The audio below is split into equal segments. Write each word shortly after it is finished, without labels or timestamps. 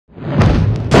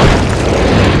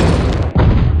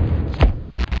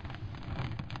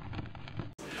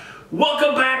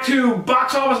Welcome back to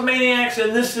Box Office Maniacs,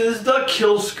 and this is the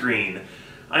Killscreen.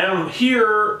 I am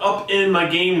here up in my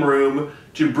game room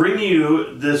to bring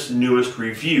you this newest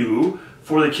review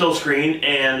for the Killscreen,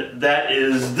 and that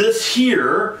is this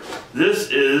here.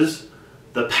 This is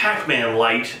the Pac-Man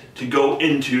light to go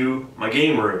into my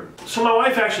game room. So my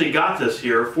wife actually got this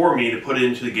here for me to put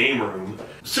into the game room.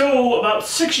 So about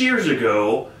 6 years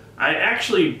ago, I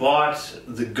actually bought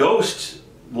the ghost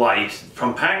light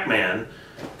from Pac-Man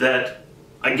that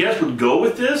I guess would go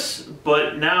with this,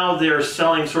 but now they're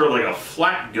selling sort of like a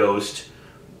flat ghost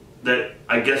that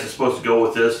I guess is supposed to go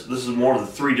with this. This is more of the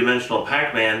three-dimensional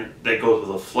Pac-Man that goes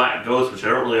with a flat ghost, which I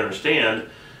don't really understand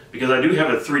because I do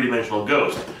have a three-dimensional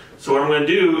ghost. So what I'm going to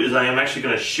do is I am actually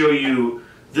going to show you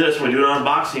this. I'm going to do an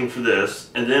unboxing for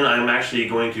this, and then I'm actually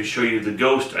going to show you the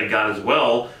ghost I got as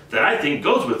well that I think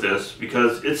goes with this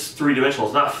because it's three-dimensional,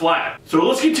 it's not flat. So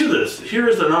let's get to this. Here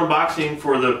is an unboxing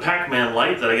for the Pac-Man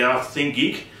light that I got off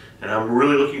ThinkGeek, and I'm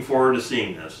really looking forward to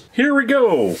seeing this. Here we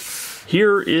go.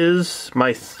 Here is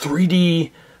my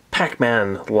 3D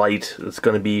Pac-Man light that's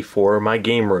going to be for my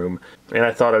game room. And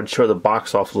I thought I'd show the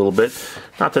box off a little bit.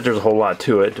 Not that there's a whole lot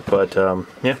to it, but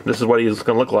yeah, this is what he's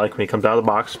going to look like when he comes out of the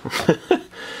box.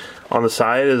 On the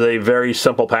side is a very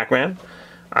simple Pac-Man.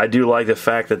 I do like the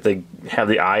fact that they have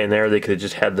the eye in there. They could have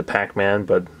just had the Pac-Man,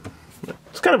 but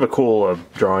it's kind of a cool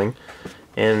drawing.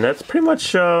 And that's pretty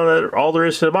much all there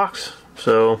is to the box.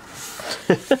 So,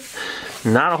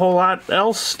 not a whole lot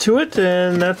else to it,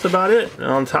 and that's about it. And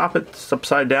on top, it's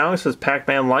upside down. It says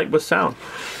Pac-Man light with sound.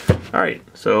 Alright,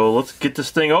 so let's get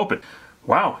this thing open.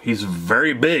 Wow, he's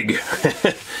very big.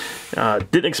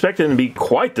 Didn't expect him to be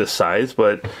quite this size,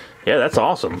 but yeah, that's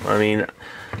awesome. I mean,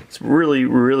 it's really,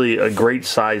 really a great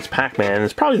size Pac-Man.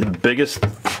 It's probably the biggest.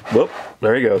 Whoop!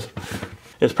 There he goes.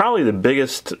 It's probably the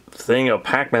biggest thing of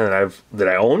Pac-Man that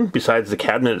I own besides the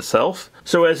cabinet itself.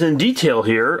 So as in detail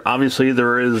here, obviously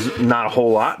there is not a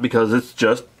whole lot because it's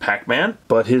just Pac-Man,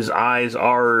 but his eyes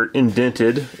are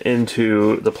indented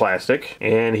into the plastic,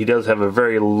 and he does have a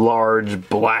very large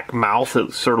black mouth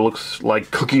that sort of looks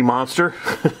like Cookie Monster.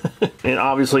 And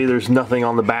obviously there's nothing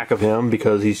on the back of him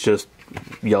because he's just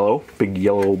yellow, big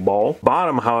yellow ball.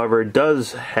 Bottom, however,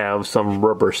 does have some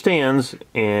rubber stands,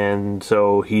 and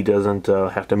so he doesn't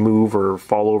have to move or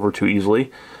fall over too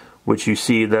easily, which you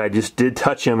see that I just did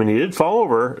touch him and he did fall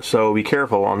over, so be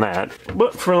careful on that.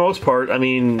 But for the most part, I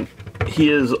mean, he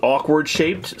is awkward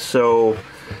shaped, so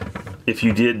if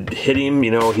you did hit him,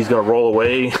 you know, he's gonna roll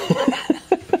away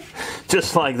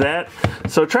just like that.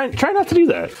 So try not to do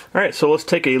that. Alright, so let's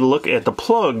take a look at the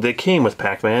plug that came with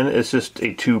Pac-Man. It's just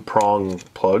a two-prong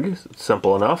plug. It's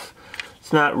simple enough.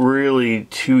 It's not really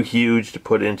too huge to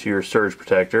put into your surge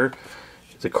protector.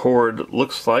 The cord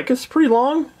looks like it's pretty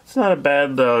long. It's not a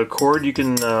bad cord. You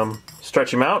can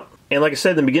stretch him out. And like I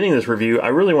said in the beginning of this review, I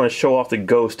really want to show off the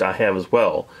ghost I have as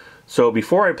well. So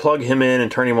before I plug him in and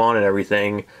turn him on and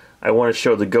everything, I want to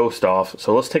show the ghost off.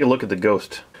 So let's take a look at the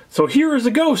ghost. So here is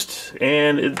the ghost,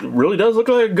 and it really does look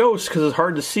like a ghost because it's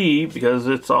hard to see because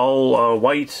it's all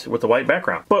white with a white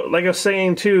background. But like I was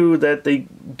saying too, that they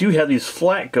do have these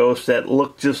flat ghosts that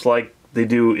look just like they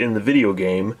do in the video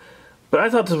game. But I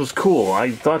thought this was cool.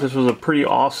 I thought this was a pretty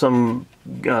awesome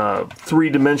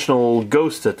three-dimensional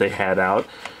ghost that they had out.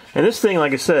 And this thing,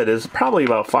 like I said, is probably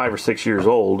about 5 or 6 years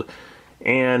old.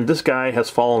 And this guy has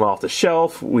fallen off the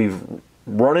shelf. We've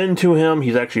run into him.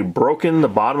 He's actually broken. The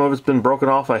bottom of it's been broken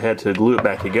off. I had to glue it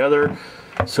back together.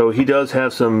 So he does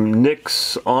have some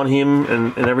nicks on him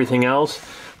and everything else.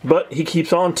 But he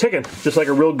keeps on ticking, just like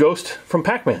a real ghost from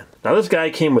Pac-Man. Now this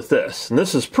guy came with this, and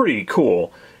this is pretty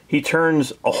cool. He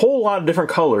turns a whole lot of different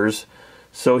colors,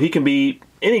 so he can be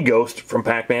any ghost from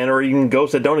Pac-Man or even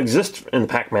ghosts that don't exist in the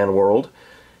Pac-Man world.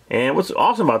 And what's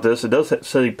awesome about this, it does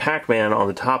say Pac-Man on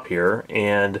the top here,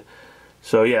 and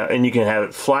so yeah, and you can have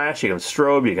it flash, you can have it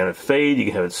strobe, you can have it fade, you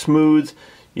can have it smooth,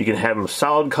 you can have them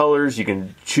solid colors, you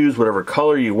can choose whatever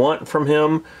color you want from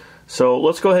him. So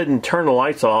let's go ahead and turn the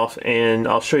lights off, and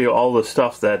I'll show you all the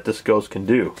stuff that this ghost can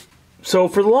do. So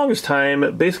for the longest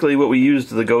time, basically what we used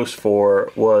the ghost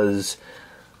for was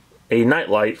a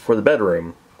nightlight for the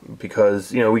bedroom,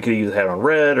 because, you know, we could either have it on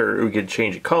red or we could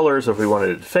change the color. So if we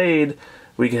wanted it to fade,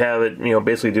 we could have it, you know,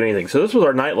 basically do anything. So this was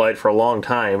our nightlight for a long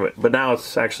time, but now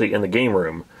it's actually in the game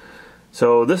room.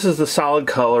 So this is the solid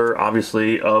color,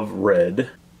 obviously, of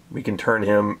red. We can turn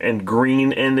him and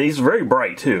green, and he's very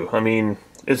bright too. I mean,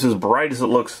 it's as bright as it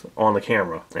looks on the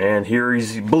camera. And here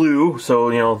he's blue, so,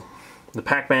 you know, the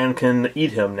Pac-Man can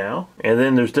eat him now. And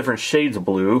then there's different shades of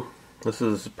blue. This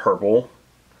is purple.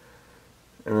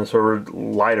 And then sort of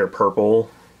lighter purple.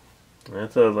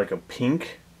 That's like a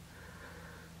pink.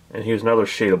 And here's another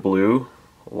shade of blue.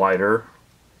 lighter,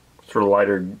 sort of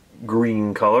lighter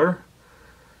green color,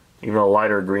 even a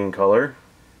lighter green color.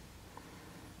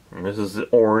 And this is the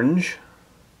orange.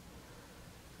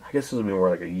 I guess this would be more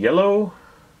like a yellow,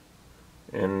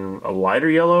 and a lighter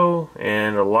yellow,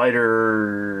 and a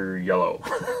lighter yellow.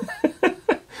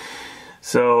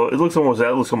 So it looks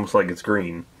almost like it's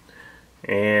green.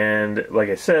 And like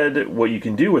I said, what you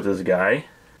can do with this guy,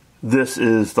 this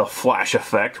is the flash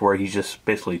effect where he's just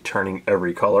basically turning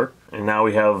every color. And now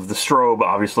we have the strobe,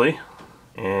 obviously.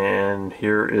 And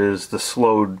here is the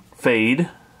slowed fade.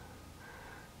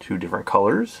 2 different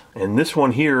colors. And this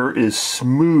one here is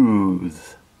smooth.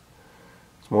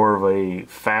 It's more of a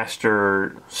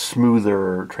faster,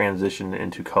 smoother transition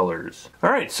into colors.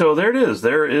 Alright, so there it is.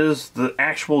 There is the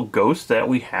actual ghost that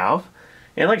we have.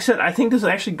 And like I said, I think this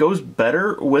actually goes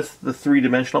better with the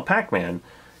 3-dimensional Pac-Man.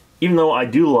 Even though I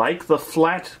do like the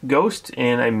flat ghost,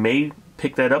 and I may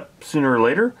pick that up sooner or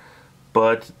later,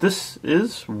 but this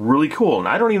is really cool. And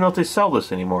I don't even know if they sell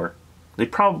this anymore. They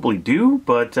probably do,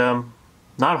 but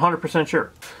not 100%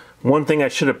 sure. One thing I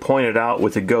should have pointed out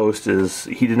with the ghost is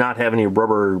he did not have any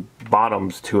rubber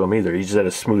bottoms to him either. He just had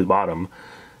a smooth bottom.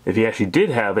 If he actually did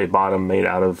have a bottom made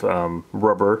out of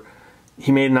rubber,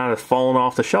 he may not have fallen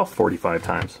off the shelf 45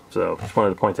 times. So just wanted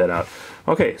to point that out.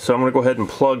 Okay, so I'm going to go ahead and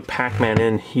plug Pac-Man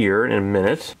in here in a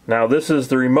minute. Now this is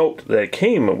the remote that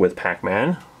came with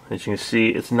Pac-Man. As you can see,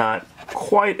 it's not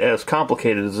quite as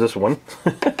complicated as this one.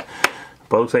 But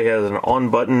it looks like it has an on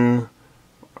button.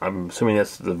 I'm assuming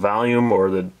that's the volume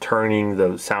or the turning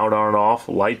the sound on and off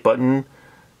light button.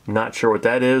 Not sure what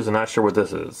that is and not sure what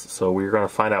this is. So we're going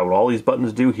to find out what all these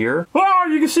buttons do here. Oh,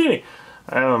 you can see me!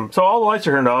 So all the lights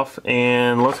are turned off,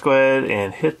 and let's go ahead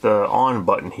and hit the on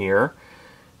button here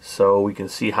so we can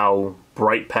see how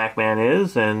bright Pac-Man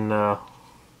is and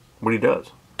what he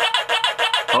does.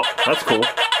 Oh, that's cool.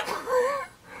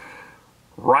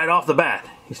 Right off the bat,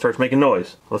 he starts making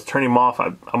noise. Let's turn him off.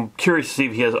 I'm curious to see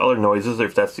if he has other noises or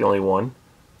if that's the only one.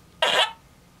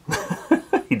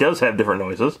 He does have different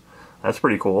noises. That's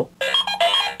pretty cool.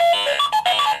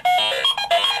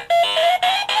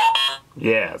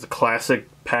 Yeah, it's a classic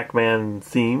Pac-Man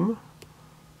theme.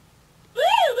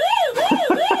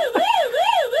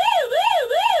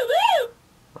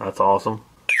 That's awesome.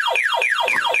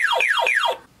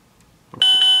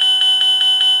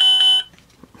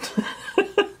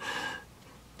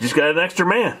 Just got an extra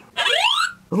man.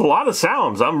 There's a lot of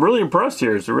sounds. I'm really impressed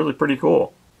here. It's really pretty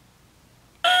cool.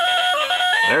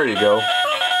 There you go.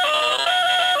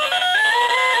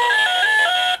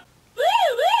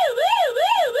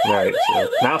 Alright, so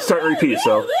now start and repeat,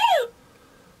 so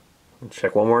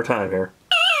check one more time here.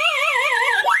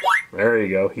 There you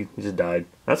go, he just died.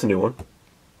 That's a new one.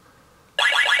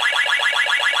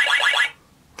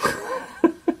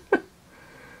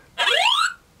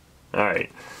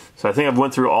 Alright, so I think I've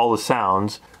went through all the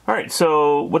sounds. Alright,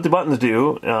 so what the buttons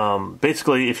do,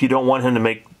 basically if you don't want him to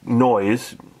make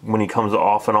noise when he comes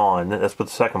off and on, that's what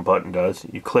the second button does.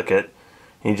 You click it,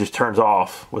 he just turns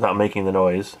off without making the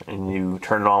noise, and you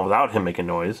turn it on without him making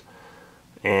noise.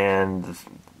 And the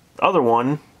other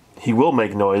one, he will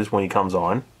make noise when he comes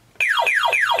on.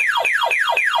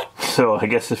 So I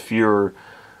guess if you're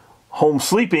home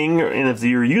sleeping, and if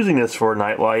you're using this for a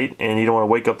nightlight, and you don't want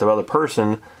to wake up the other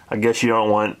person, I guess you don't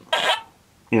want,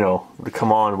 you know, to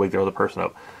come on and wake the other person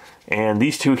up. And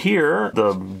these two here,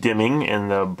 the dimming and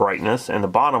the brightness, and the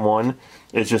bottom one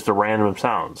is just the random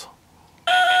sounds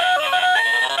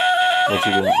that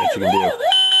you can do.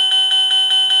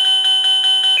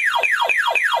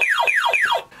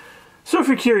 So if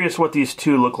you're curious what these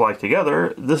two look like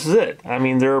together, this is it. I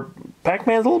mean,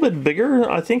 Pac-Man's a little bit bigger,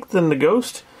 I think, than the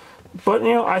Ghost, but,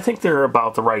 you know, I think they're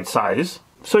about the right size.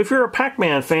 So if you're a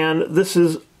Pac-Man fan, this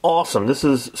is awesome. This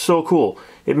is so cool.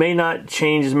 It may not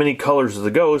change as many colors as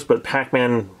the Ghost, but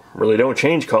Pac-Man really don't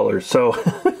change colors, so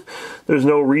there's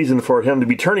no reason for him to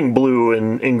be turning blue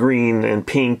and green and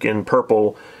pink and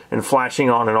purple and flashing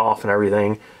on and off and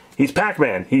everything. He's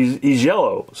Pac-Man. He's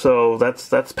yellow, so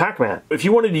that's Pac-Man. If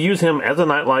you wanted to use him as a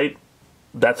nightlight,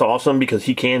 that's awesome because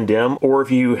he can dim. Or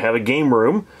if you have a game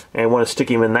room and want to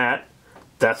stick him in that,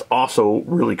 that's also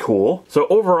really cool. So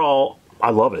overall,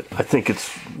 I love it. I think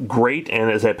it's great,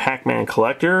 and as a Pac-Man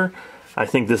collector, I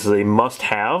think this is a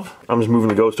must-have. I'm just moving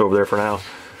the Ghost over there for now.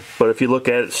 But if you look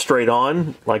at it straight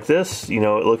on, like this, you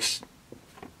know, it looks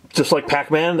just like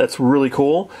Pac-Man. That's really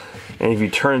cool. And if you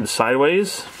turn it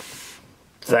sideways,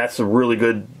 that's a really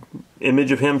good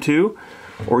image of him too.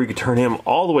 Or you could turn him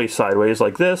all the way sideways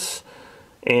like this,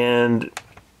 and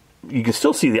you can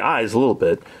still see the eyes a little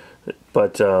bit.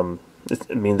 But, I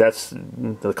mean, that's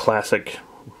the classic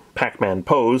Pac-Man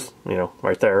pose, you know,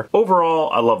 right there. Overall,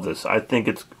 I love this. I think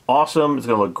it's awesome. It's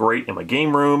going to look great in my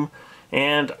game room.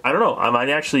 And I don't know, I might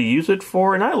actually use it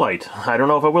for a nightlight. I don't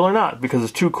know if I will or not, because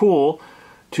it's too cool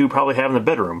to probably have in the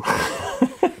bedroom.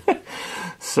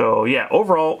 So yeah,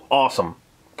 overall, awesome.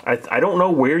 I don't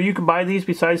know where you can buy these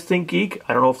besides ThinkGeek.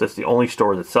 I don't know if that's the only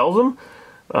store that sells them.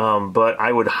 But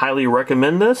I would highly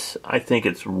recommend this. I think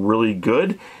it's really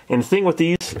good. And the thing with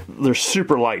these, they're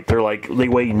super light. They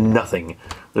weigh nothing.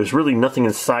 There's really nothing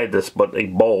inside this but a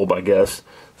bulb, I guess.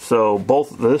 So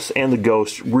both this and the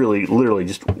Ghost really, literally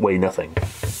just weigh nothing.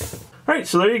 Alright,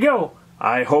 so there you go.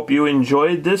 I hope you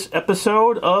enjoyed this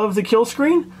episode of the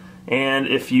Killscreen. And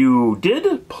if you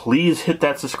did, please hit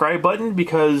that subscribe button,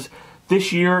 because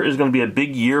this year is going to be a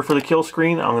big year for the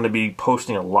Killscreen. I'm going to be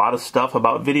posting a lot of stuff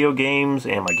about video games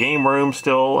and my game room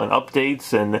still, and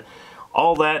updates and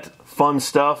all that fun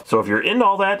stuff. So if you're into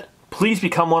all that, please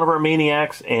become one of our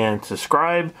maniacs and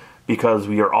subscribe, because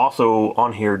we are also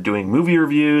on here doing movie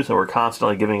reviews, and we're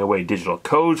constantly giving away digital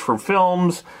codes for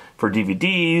films, for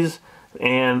DVDs,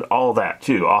 and all that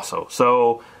too also.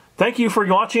 So thank you for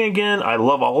watching again. I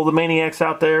love all the maniacs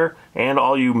out there, and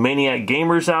all you maniac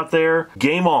gamers out there.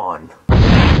 Game on!